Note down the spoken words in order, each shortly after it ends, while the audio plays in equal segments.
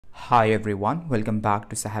Hi everyone, welcome back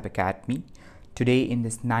to Saheb Academy. Today in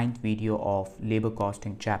this 9th video of labor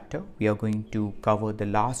costing chapter, we are going to cover the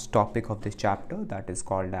last topic of this chapter, that is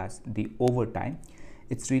called as the overtime.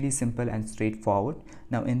 It's really simple and straightforward.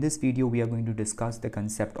 Now in this video, we are going to discuss the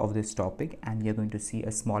concept of this topic and we are going to see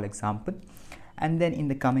a small example. And then in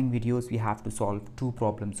the coming videos, we have to solve 2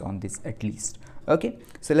 problems on this at least. Okay,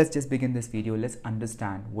 so let's just begin this video. Let's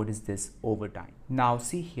understand what is this overtime. Now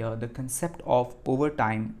see here, the concept of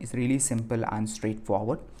overtime is really simple and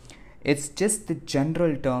straightforward. It's just the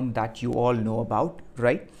general term that you all know about,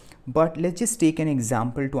 right? But let's just take an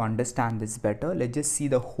example to understand this better. Let's just see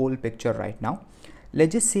the whole picture right now.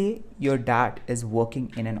 Let's just say your dad is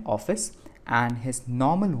working in an office and his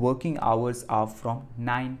normal working hours are from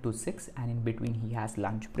 9 to 6 and in between he has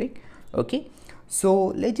lunch break. Okay, so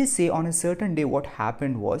let's just say on a certain day what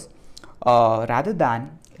happened was rather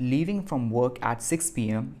than leaving from work at 6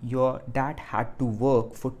 p.m. your dad had to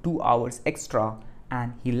work for 2 hours extra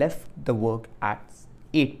and he left the work at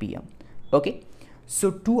 8 p.m. Okay,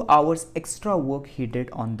 so 2 hours extra work he did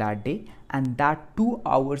on that day, and that 2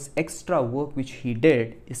 hours extra work which he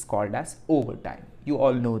did is called as overtime. You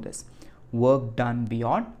all know this. Work done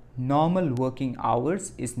beyond normal working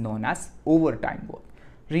hours is known as overtime work.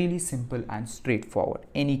 Really simple and straightforward.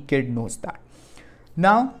 Any kid knows that.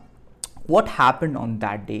 Now, what happened on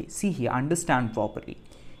that day? See here, understand properly.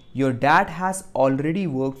 Your dad has already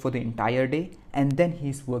worked for the entire day and then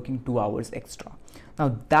he's working 2 hours extra.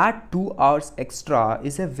 Now that 2 hours extra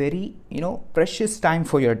is a very, precious time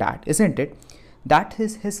for your dad, isn't it? That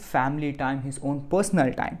is his family time, his own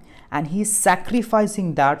personal time, and he's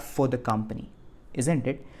sacrificing that for the company, isn't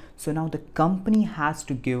it? So now the company has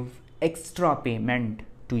to give extra payment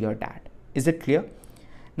to your dad. Is it clear?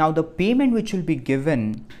 Now the payment which will be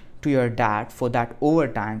given to your dad for that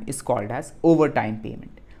overtime is called as overtime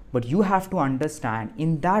payment. But you have to understand,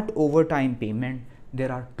 in that overtime payment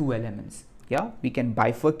there are 2 elements. Yeah, we can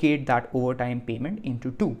bifurcate that overtime payment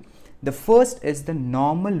into 2. The first is the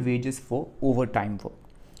normal wages for overtime work.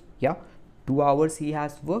 Yeah, 2 hours he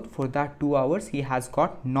has worked. For that 2 hours he has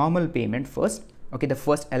got normal payment first. Okay, the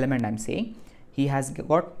first element I'm saying, he has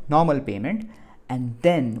got normal payment, and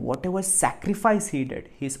then whatever sacrifice he did,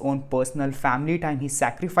 his own personal family time he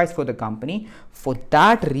sacrificed for the company, for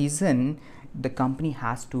that reason the company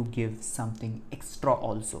has to give something extra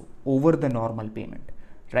also over the normal payment,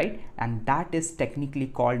 right? And that is technically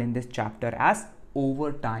called in this chapter as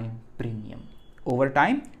overtime premium.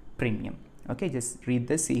 Overtime premium. Okay, just read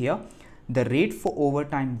this. See here, the rate for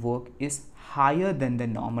overtime work is higher than the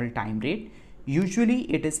normal time rate.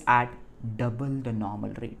 Usually it is at double the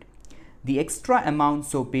normal rate. The extra amount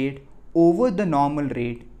so paid over the normal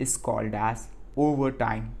rate is called as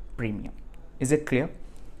overtime premium. Is it clear?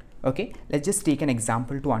 Okay, let's just take an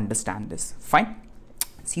example to understand this. Fine.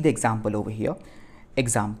 See the example over here.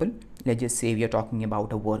 Example, let's just say we are talking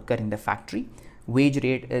about a worker in the factory. Wage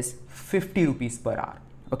rate is 50 rupees per hour.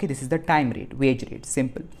 Okay, this is the time rate, wage rate,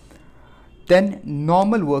 simple. Then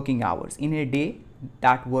normal working hours. In a day,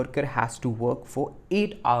 that worker has to work for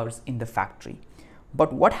 8 hours in the factory.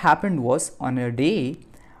 But what happened was, on a day,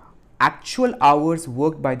 actual hours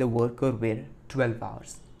worked by the worker were 12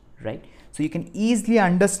 hours, right? So you can easily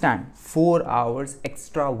understand 4 hours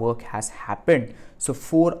extra work has happened. So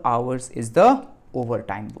 4 hours is the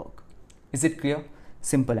overtime work. Is it clear?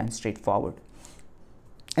 Simple and straightforward.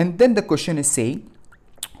 And then the question is saying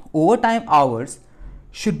overtime hours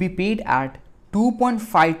should be paid at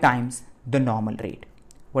 2.5 times the normal rate.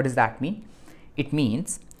 What does that mean? It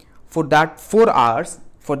means for that 4 hours,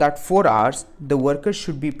 the worker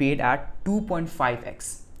should be paid at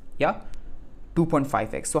 2.5x. Yeah,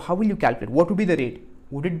 2.5x. So how will you calculate? What would be the rate?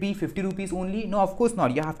 Would it be 50 rupees only? No, of course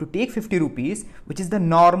not. You have to take 50 rupees, which is the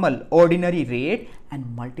normal ordinary rate,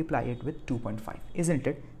 and multiply it with 2.5. Isn't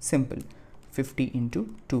it simple? 50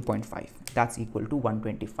 into 2.5, that's equal to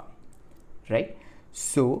 125, right?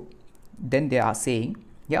 So then they are saying,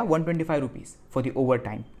 yeah, 125 rupees for the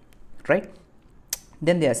overtime, right?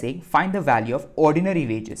 Then they are saying find the value of ordinary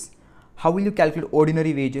wages. How will you calculate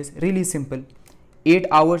ordinary wages? Really simple. 8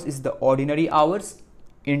 hours is the ordinary hours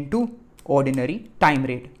into ordinary time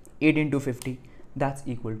rate. 8 into 50, that's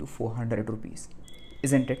equal to 400 rupees.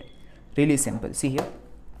 Isn't it? Really simple. See here,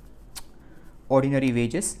 ordinary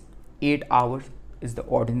wages, 8 hours is the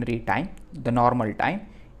ordinary time, the normal time,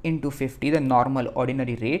 into 50, the normal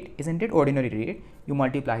ordinary rate. Isn't it? Ordinary rate. You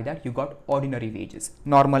multiply that, you got ordinary wages,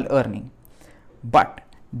 normal earning. But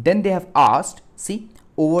then they have asked, see,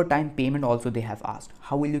 overtime payment also they have asked.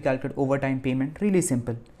 How will you calculate overtime payment? Really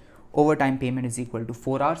simple. Overtime payment is equal to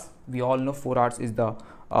 4 hours. We all know 4 hours is the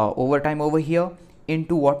overtime over here,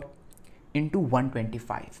 into what? into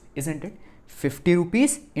 125, isn't it? 50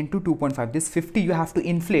 rupees into 2.5. This 50 you have to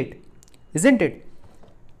inflate, isn't it?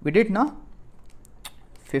 We did now.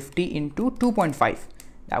 50 into 2.5,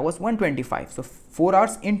 that was 125. So 4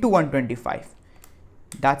 hours into 125,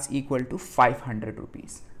 that's equal to 500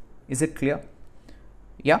 rupees. Is it clear?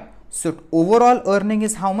 Yeah. So overall earning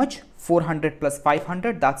is how much? 400 plus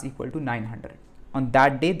 500, that's equal to 900. On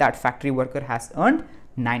that day, that factory worker has earned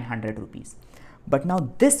 900 rupees. But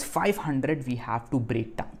now this 500 we have to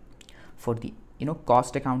break down for the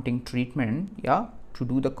cost accounting treatment. Yeah, to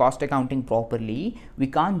do the cost accounting properly, we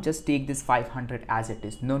can't just take this 500 as it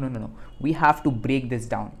is. No. We have to break this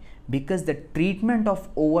down, because the treatment of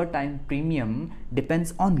overtime premium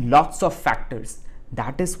depends on lots of factors.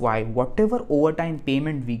 That is why whatever overtime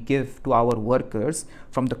payment we give to our workers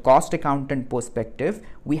from the cost accountant perspective,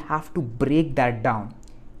 we have to break that down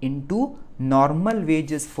into normal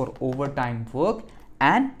wages for overtime work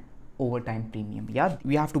and overtime premium. Yeah,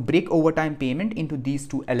 we have to break overtime payment into these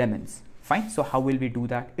two elements. Fine. So how will we do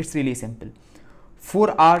that? It's really simple.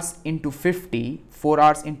 4 hours into 50, 4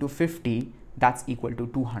 hours into 50, that's equal to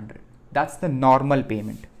 200. That's the normal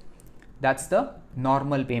payment. That's the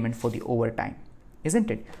normal payment for the overtime, isn't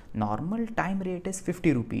it? Normal time rate is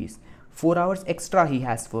 50 rupees. 4 hours extra he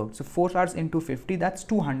has worked. So 4 hours into 50, that's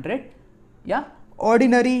 200. Yeah.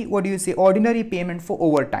 Ordinary, what do you say? Ordinary payment for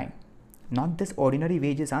overtime. Not this ordinary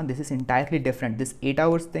wages, this is entirely different. This 8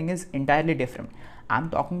 hours thing is entirely different. I'm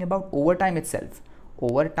talking about overtime itself.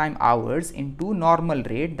 Overtime hours into normal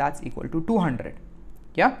rate, that's equal to 200.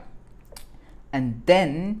 Yeah. And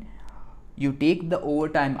then you take the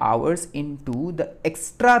overtime hours into the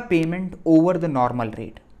extra payment over the normal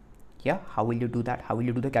rate. Yeah. How will you do that? How will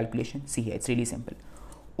you do the calculation? See here, it's really simple.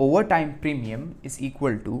 Overtime premium is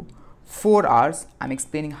equal to 4 hours. I'm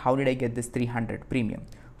explaining how did I get this 300 premium.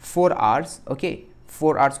 4 hours, okay,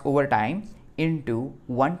 4 hours overtime into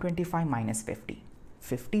 125 minus 50.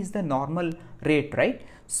 50 is the normal rate, right?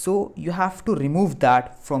 So you have to remove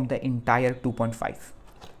that from the entire 2.5.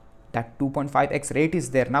 That 2.5x rate is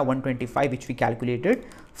there now, 125, which we calculated.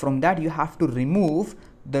 From that you have to remove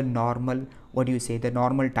the normal, what do you say, the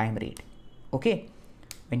normal time rate. Okay,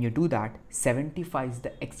 when you do that, 75 is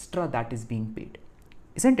the extra that is being paid,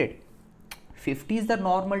 isn't it? 50 is the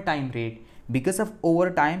normal time rate. Because of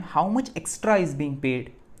overtime, how much extra is being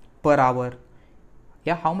paid per hour?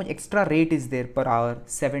 Yeah, how much extra rate is there per hour?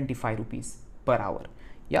 75 rupees per hour.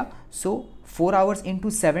 Yeah, so 4 hours into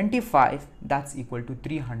 75, that's equal to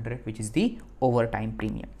 300, which is the overtime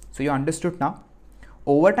premium. So you understood now?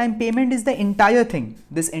 Overtime payment is the entire thing,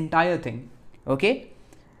 this entire thing. Okay,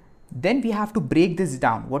 then we have to break this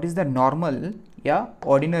down. What is the normal,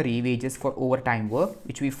 ordinary wages for overtime work,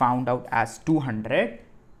 which we found out as 200,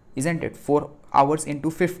 isn't it? 4 hours into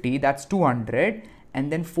 50, that's 200,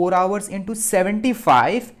 and then 4 hours into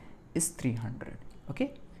 75 is 300.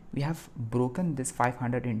 Okay, we have broken this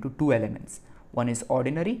 500 into two elements. One is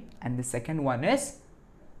ordinary and the second one is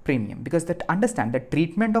premium, because that understand the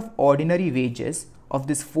treatment of ordinary wages of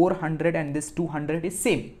this 400 and this 200 is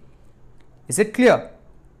same. Is it clear?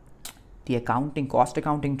 The accounting, cost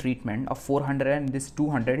accounting treatment of 400 and this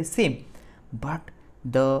 200 is same, but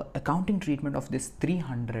the accounting treatment of this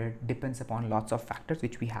 300 depends upon lots of factors,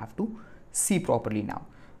 which we have to see properly now.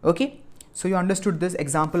 Okay, so you understood this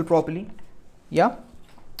example properly? Yeah.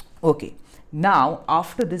 Okay, now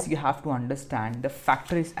after this you have to understand the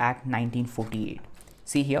Factories Act 1948.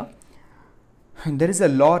 See here, there is a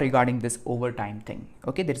law regarding this overtime thing.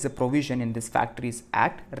 Okay, there is a provision in this Factories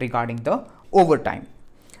Act regarding the overtime.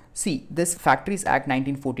 See, this Factories Act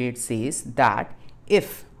 1948 says that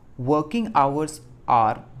if working hours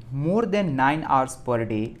are more than 9 hours per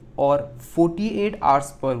day or 48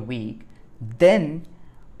 hours per week, then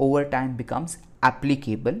overtime becomes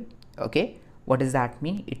applicable. Okay, what does that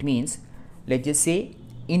mean? It means, let's just say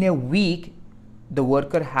in a week the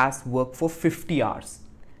worker has worked for 50 hours.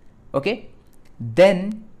 Okay,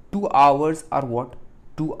 then 2 hours are what?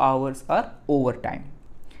 2 hours are overtime.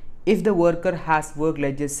 If the worker has worked,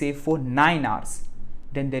 let's just say, for 9 hours,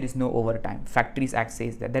 then there is no overtime. Factories Act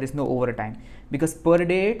says that there is no overtime, because per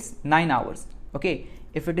day it's 9 hours. Okay,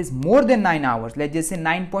 if it is more than 9 hours, let's just say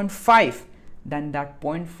 9.5, then that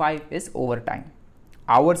 0.5 is overtime.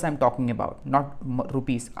 Hours I'm talking about, not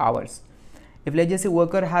rupees, hours. If let's just say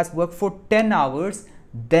worker has worked for 10 hours,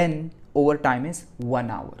 then overtime is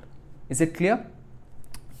 1 hour. Is it clear?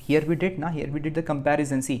 Here we did the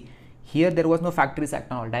comparison. See, here there was no Factories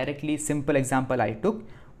Act at all. Directly simple example I took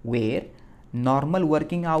where normal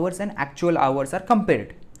working hours and actual hours are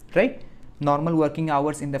compared, right? Normal working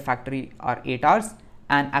hours in the factory are 8 hours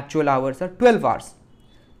and actual hours are 12 hours.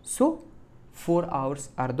 So 4 hours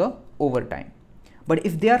are the overtime. But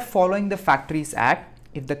if they are following the Factories Act,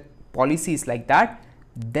 if the policy is like that,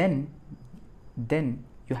 then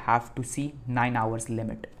you have to see 9 hours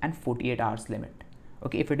limit and 48 hours limit.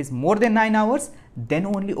 Okay, if it is more than 9 hours, then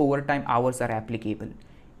only overtime hours are applicable.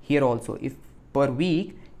 Here also, if per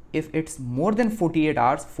week, if it's more than 48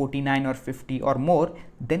 hours, 49 or 50 or more,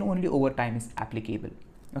 then only overtime is applicable.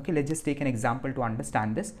 Okay, let's just take an example to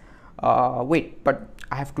understand this. Wait, but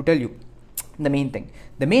I have to tell you the main thing.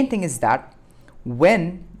 The main thing is that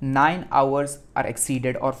when 9 hours are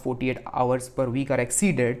exceeded or 48 hours per week are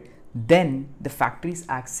exceeded, then the Factories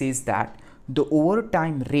Act says that the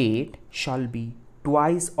overtime rate shall be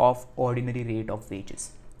twice of ordinary rate of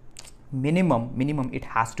wages. Minimum it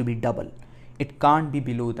has to be double. It can't be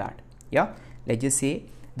below that. Yeah, let's just say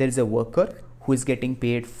there is a worker who is getting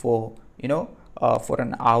paid for for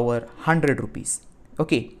an hour 100 rupees.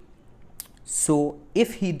 Okay, so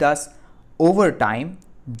if he does overtime,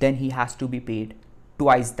 then he has to be paid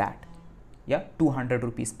twice that. Yeah, 200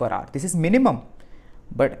 rupees per hour. This is minimum,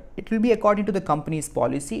 but it will be according to the company's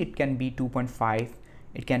policy. It can be 2.5,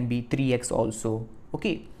 it can be 3x also.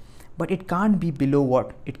 Okay, but it can't be below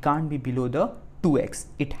what? It can't be below the 2x.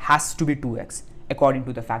 It has to be 2x according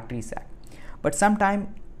to the Factories Act. But sometimes,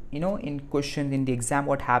 in questions in the exam,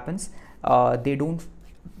 what happens, they don't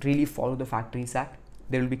really follow the Factories Act.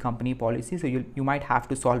 There will be company policy, so you might have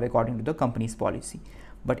to solve according to the company's policy.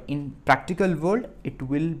 But in practical world, it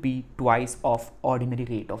will be twice of ordinary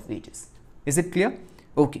rate of wages. Is it clear?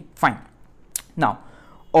 Okay, fine. Now,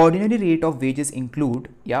 ordinary rate of wages include,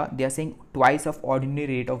 yeah, they are saying twice of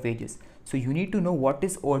ordinary rate of wages. So you need to know what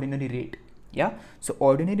is ordinary rate. Yeah, so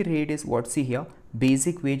ordinary rate is what? See here,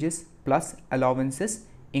 basic wages plus allowances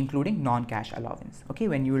including non-cash allowance. Okay,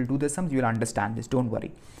 when you will do the sums, you will understand this, don't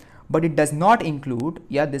worry. But it does not include,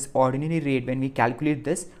 yeah, this ordinary rate. When we calculate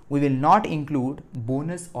this, we will not include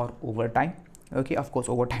bonus or overtime. Okay, of course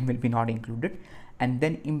overtime will be not included, and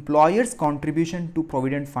then employers contribution to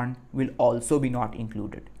provident fund will also be not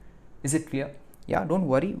included. Is it clear? Yeah, don't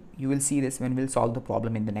worry, you will see this when we'll solve the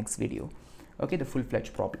problem in the next video. Okay, the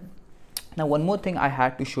full-fledged problem. Now one more thing I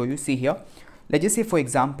had to show you. See here, let's just say for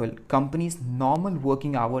example, company's normal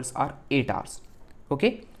working hours are 8 hours.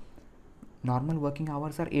 Okay, normal working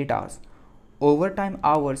hours are 8 hours. Overtime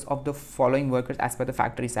hours of the following workers as per the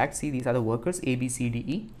Factories Act. See, these are the workers A, B, C, D,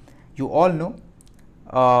 E. You all know,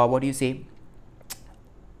 what do you say,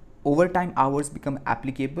 overtime hours become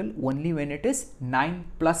applicable only when it is 9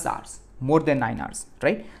 plus hours, more than 9 hours,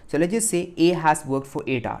 right? So let's just say A has worked for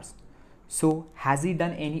 8 hours. So has he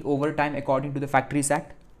done any overtime according to the Factories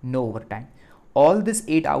Act? No overtime. All this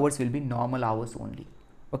 8 hours will be normal hours only.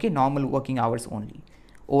 Okay, normal working hours only.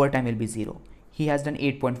 Overtime will be 0. He has done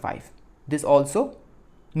 8.5. This also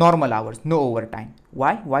normal hours, no overtime.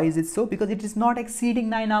 Why is it so? Because it is not exceeding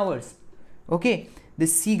 9 hours. Okay,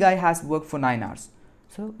 this C guy has worked for 9 hours.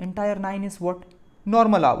 So entire 9 is what?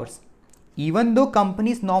 Normal hours. Even though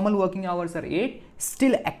company's normal working hours are 8,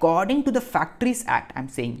 still according to the Factories Act, I'm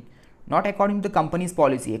saying, not according to the company's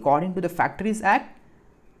policy, according to the Factories Act,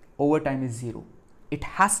 overtime is 0. It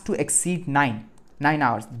has to exceed 9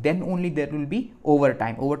 hours, then only there will be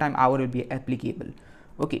overtime. Overtime hour will be applicable.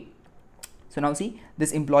 Okay, so now see,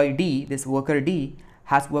 this employee D, this worker D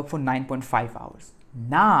has worked for 9.5 hours.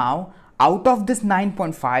 Now out of this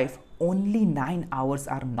 9.5, only 9 hours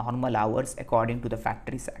are normal hours according to the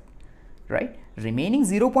Factories Act, right? Remaining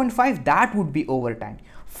 0.5, that would be overtime.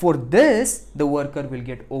 For this, the worker will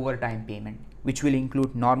get overtime payment, which will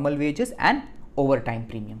include normal wages and overtime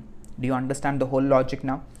premium. Do you understand the whole logic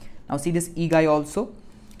now? Now see this E guy also,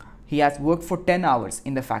 he has worked for 10 hours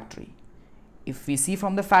in the factory. If we see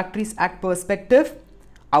from the Factories Act perspective,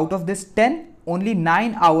 out of this 10, only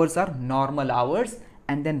 9 hours are normal hours,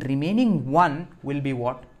 and then remaining 1 will be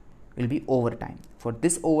what? Will be overtime. For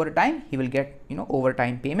this overtime, he will get,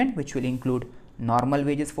 overtime payment, which will include normal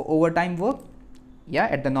wages for overtime work, yeah,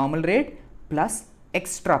 at the normal rate, plus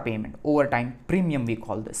extra payment, overtime premium we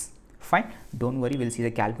call this. Fine, don't worry, we'll see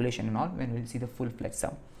the calculation and all when we'll see the full-fledged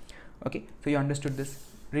sum. Okay, so you understood this,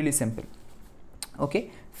 really simple.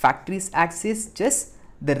 Okay, Factories Act says just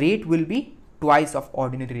the rate will be twice of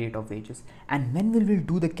ordinary rate of wages, and when we will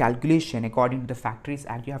do the calculation according to the Factories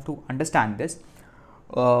Act, you have to understand this.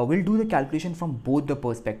 We'll do the calculation from both the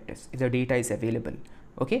perspectives if the data is available.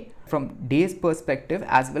 Okay, from days perspective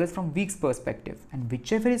as well as from weeks perspective, and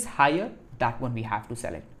whichever is higher, that one we have to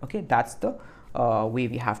select. Okay, that's the way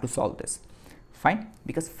we have to solve this. Fine,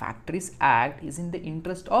 because Factories Act is in the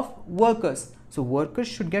interest of workers, so workers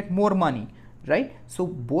should get more money, right? So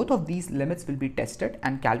both of these limits will be tested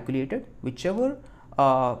and calculated. Whichever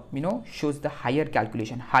shows the higher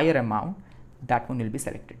calculation, higher amount, that one will be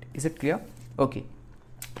selected. Is it clear? Okay,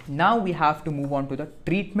 now we have to move on to the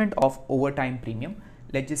treatment of overtime premium.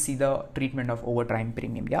 Let's just see the treatment of overtime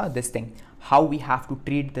premium. Yeah, this thing, how we have to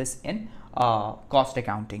treat this in cost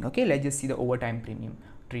accounting. Okay, let's just see the overtime premium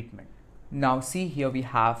treatment. Now see, here we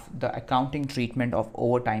have the accounting treatment of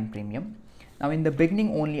overtime premium. Now in the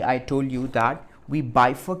beginning only I told you that we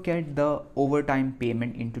bifurcate the overtime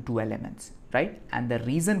payment into two elements, right? And the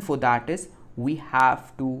reason for that is we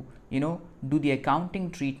have to, do the accounting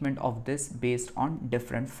treatment of this based on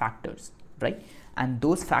different factors, right? And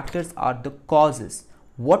those factors are the causes.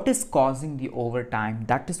 What is causing the overtime?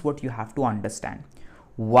 That is what you have to understand.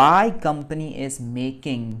 Why company is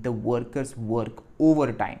making the workers work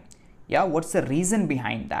overtime? Yeah, what's the reason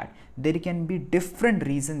behind that? There can be different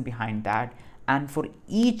reasons behind that, and for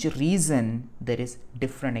each reason there is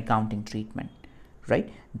different accounting treatment,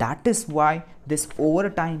 right? That is why this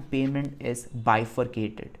overtime payment is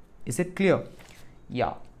bifurcated. Is it clear?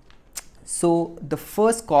 Yeah. So the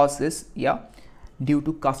first cause is, due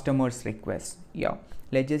to customer's request. Yeah,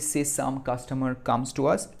 let's just say some customer comes to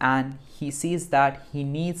us and he sees that he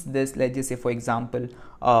needs this, let's just say for example,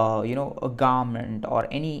 a garment or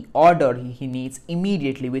any order he needs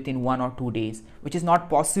immediately within 1 or 2 days, which is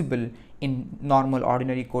not possible in normal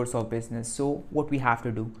ordinary course of business. So what we have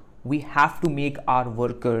to do, we have to make our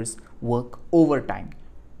workers work overtime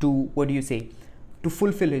to, to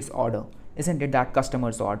fulfill his order, isn't it, that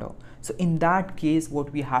customer's order. So in that case,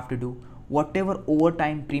 what we have to do, whatever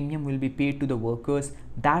overtime premium will be paid to the workers,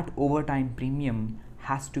 that overtime premium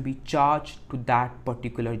has to be charged to that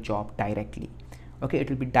particular job directly. Okay, it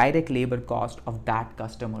will be direct labor cost of that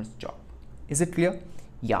customer's job. Is it clear?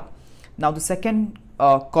 Yeah. Now the second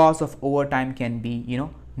cause of overtime can be,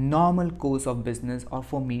 normal course of business or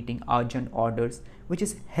for meeting urgent orders, which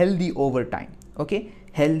is healthy overtime. Okay,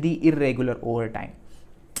 healthy irregular overtime.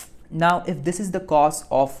 Now if this is the cause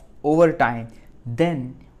of overtime,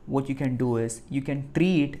 then what you can do is you can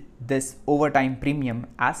treat this overtime premium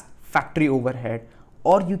as factory overhead,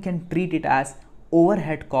 or you can treat it as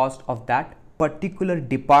overhead cost of that particular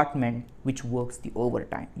department which works the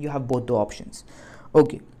overtime. You have both the options.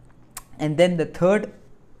 Okay, and then the third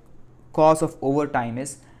cause of overtime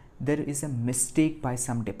is there is a mistake by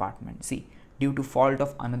some department. See, due to fault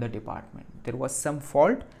of another department, there was some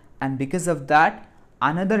fault, and because of that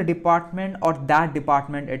another department or that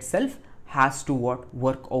department itself has to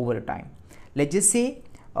work overtime. Let's just say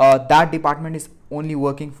that department is only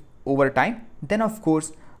working overtime, then of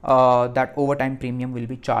course that overtime premium will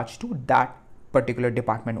be charged to that particular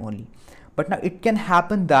department only. But now it can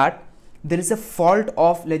happen that there is a fault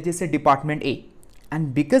of, let's just say, department A,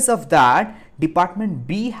 and because of that department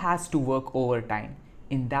B has to work overtime.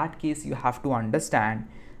 In that case, you have to understand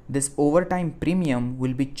this overtime premium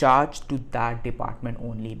will be charged to that department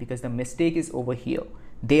only, because the mistake is over here.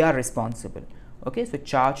 They are responsible. Okay, so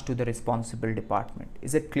charge to the responsible department.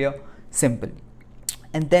 Is it clear? Simple.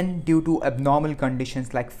 And then due to abnormal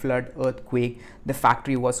conditions like flood, earthquake, the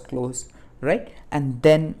factory was closed, right? And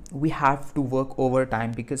then we have to work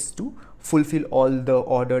overtime because to fulfill all the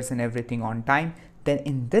orders and everything on time. Then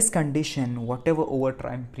in this condition, whatever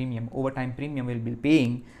overtime premium will be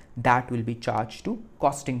paying, that will be charged to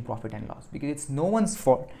costing profit and loss, because it's no one's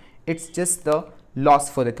fault. It's just the loss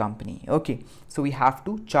for the company. Okay, so we have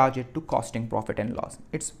to charge it to costing profit and loss.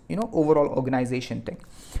 It's, overall organization thing.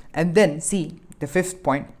 And then see the fifth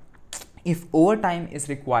point, if overtime is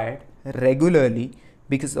required regularly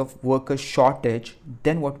because of worker shortage,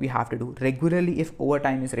 then what we have to do, regularly if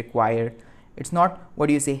overtime is required, it's not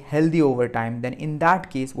healthy overtime, then in that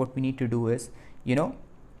case what we need to do is,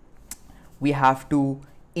 we have to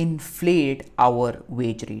inflate our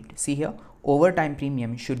wage rate. See here, overtime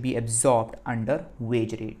premium should be absorbed under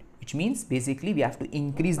wage rate, which means basically we have to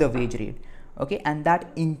increase the wage rate. Okay, and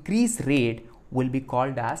that increase rate will be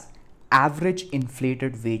called as average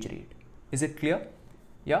inflated wage rate. Is it clear?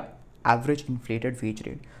 Yeah, average inflated wage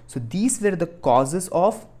rate. So these were the causes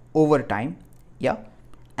of overtime. Yeah,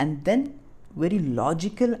 and then very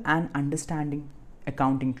logical and understanding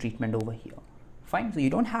accounting treatment over here. Fine, so you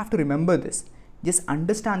don't have to remember this, just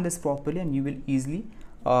understand this properly and you will easily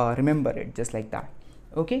remember it just like that.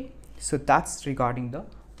 Okay, so that's regarding the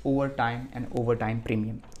overtime and overtime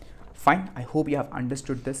premium. Fine, I hope you have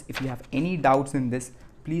understood this. If you have any doubts in this,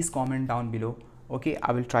 please comment down below. Okay,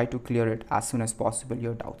 I will try to clear it as soon as possible,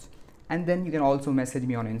 your doubts. And then you can also message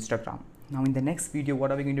me on Instagram. Now in the next video,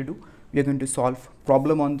 what are we going to do? We are going to solve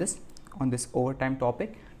problem on this overtime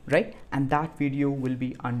topic, right? And that video will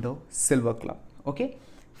be under Silver Club. Okay,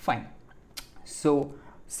 fine. So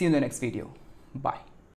see you in the next video. Bye.